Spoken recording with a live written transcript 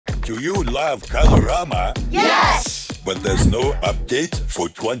Do you love Colorama? Yes! But there's no update for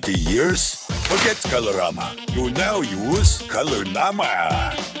 20 years? Forget Colorama. You now use Color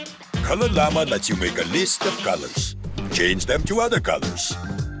Llama. Color Llama lets you make a list of colors. Change them to other colors.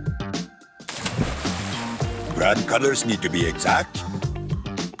 Brand colors need to be exact.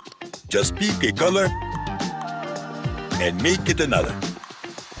 Just pick a color and make it another.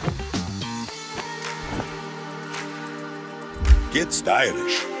 Get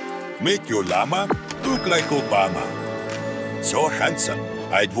stylish. Make your llama look like Obama. So handsome,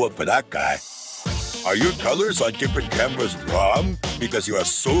 I'd vote for that guy. Are your colors on different cameras wrong because you are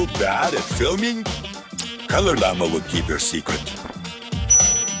so bad at filming? Color Llama will keep your secret.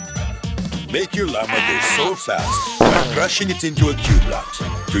 Make your llama go so fast by crushing it into a Cube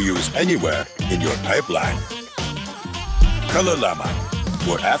LUT to use anywhere in your pipeline. Color Llama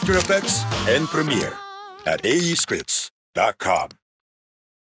for After Effects and Premiere at aescripts.com.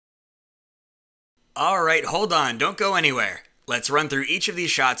 Alright, hold on, don't go anywhere. Let's run through each of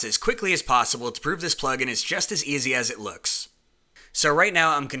these shots as quickly as possible to prove this plugin is just as easy as it looks. So right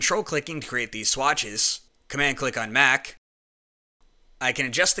now I'm control clicking to create these swatches. Command click on Mac. I can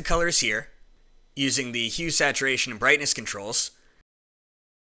adjust the colors here using the hue, saturation, and brightness controls.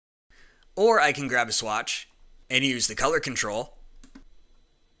 Or I can grab a swatch and use the color control.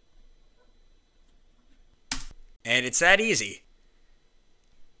 And it's that easy.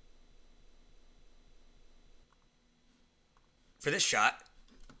 For this shot,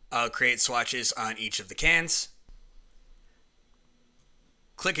 I'll create swatches on each of the cans,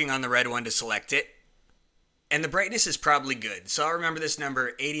 clicking on the red one to select it, and the brightness is probably good, so I'll remember this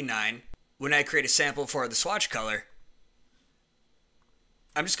number 89 when I create a sample for the swatch color.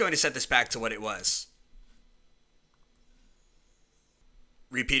 I'm just going to set this back to what it was.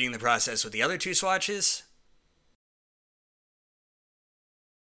 Repeating the process with the other two swatches.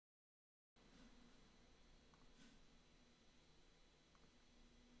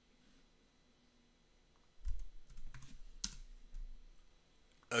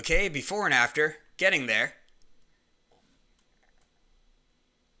 Okay, before and after, getting there.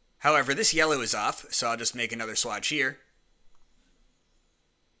 However, this yellow is off, so I'll just make another swatch here.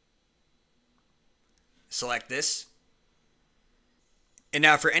 Select this. And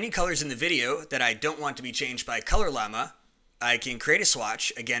now for any colors in the video that I don't want to be changed by Color Llama, I can create a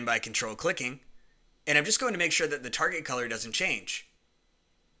swatch, again by control clicking, and I'm just going to make sure that the target color doesn't change.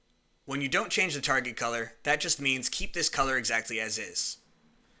 When you don't change the target color, that just means keep this color exactly as is.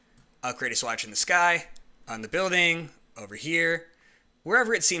 I'll create a swatch in the sky, on the building, over here,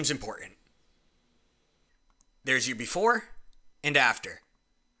 wherever it seems important. There's your before and after.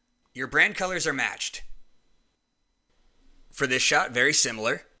 Your brand colors are matched. For this shot, very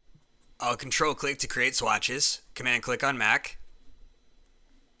similar. I'll control click to create swatches, command click on Mac.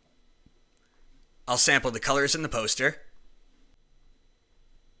 I'll sample the colors in the poster.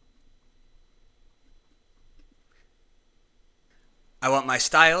 I want my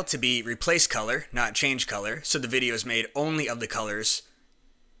style to be replace color, not change color, so the video is made only of the colors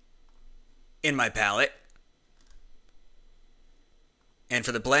in my palette. And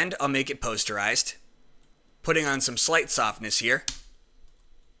for the blend, I'll make it posterized, putting on some slight softness here.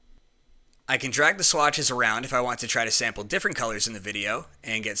 I can drag the swatches around if I want to try to sample different colors in the video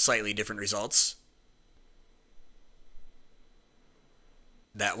and get slightly different results.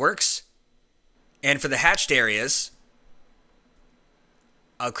 That works. And for the hatched areas,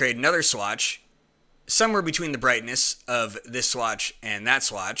 I'll create another swatch, somewhere between the brightness of this swatch and that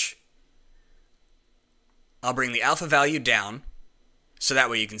swatch. I'll bring the alpha value down, so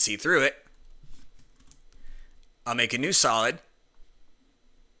that way you can see through it. I'll make a new solid.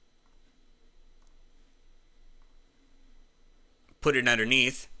 Put it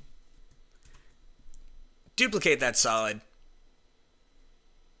underneath. Duplicate that solid.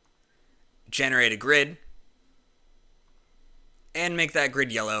 Generate a grid. And make that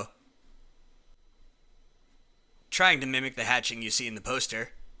grid yellow, trying to mimic the hatching you see in the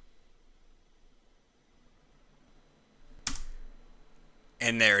poster.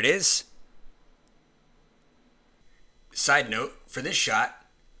 And there it is. Side note, for this shot,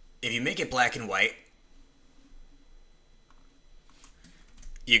 if you make it black and white,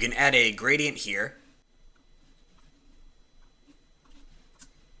 you can add a gradient here.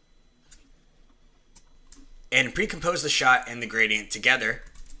 And pre-compose the shot and the gradient together.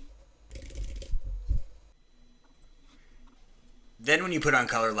 Then when you put on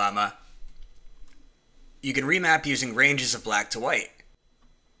Color Llama, you can remap using ranges of black to white.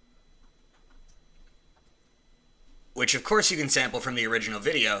 Which of course you can sample from the original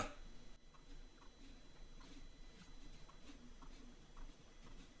video.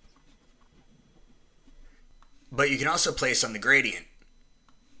 but you can also place on the gradient.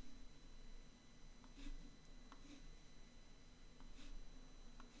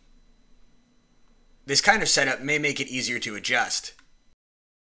 This kind of setup may make it easier to adjust.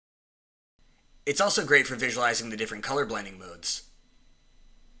 It's also great for visualizing the different color blending modes.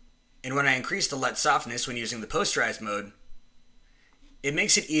 And when I increase the LUT softness when using the posterized mode, it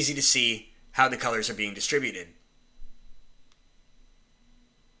makes it easy to see how the colors are being distributed.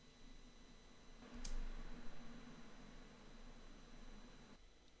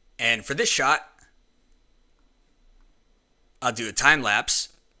 And for this shot, I'll do a time lapse,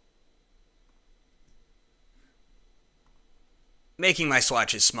 making my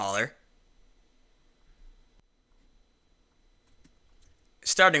swatches smaller.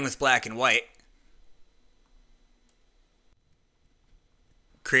 Starting with black and white,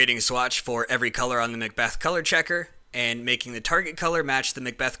 creating a swatch for every color on the Macbeth color checker, and making the target color match the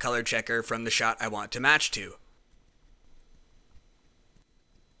Macbeth color checker from the shot I want to match to.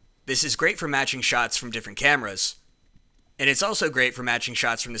 This is great for matching shots from different cameras, and it's also great for matching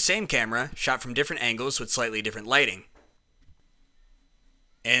shots from the same camera, shot from different angles with slightly different lighting.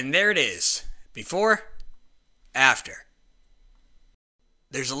 And there it is, before, after.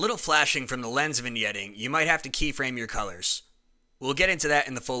 There's a little flashing from the lens vignetting. You might have to keyframe your colors. We'll get into that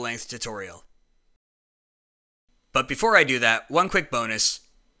in the full-length tutorial. But before I do that, one quick bonus.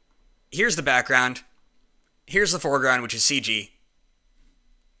 Here's the background. Here's the foreground, which is CG.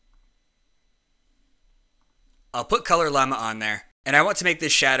 I'll put Colorama on there, and I want to make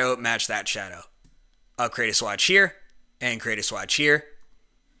this shadow match that shadow. I'll create a swatch here, and create a swatch here.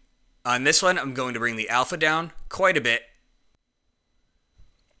 On this one, I'm going to bring the alpha down quite a bit,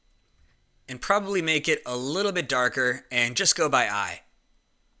 and probably make it a little bit darker and just go by eye.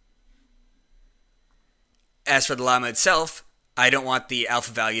 As for the llama itself, I don't want the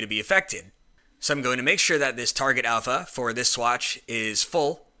alpha value to be affected. So I'm going to make sure that this target alpha for this swatch is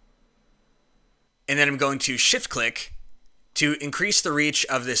full. And then I'm going to shift click to increase the reach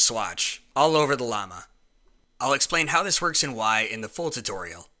of this swatch all over the llama. I'll explain how this works and why in the full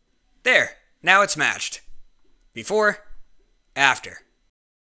tutorial. There, now it's matched. Before, after.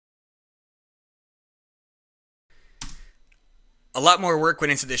 A lot more work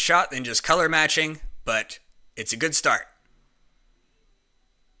went into this shot than just color matching, but it's a good start.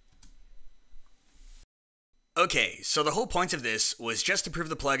 Okay, so the whole point of this was just to prove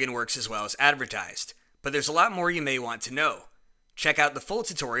the plugin works as well as advertised, but there's a lot more you may want to know. Check out the full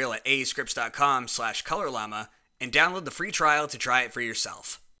tutorial at aescripts.com/colorllama and download the free trial to try it for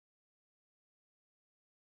yourself.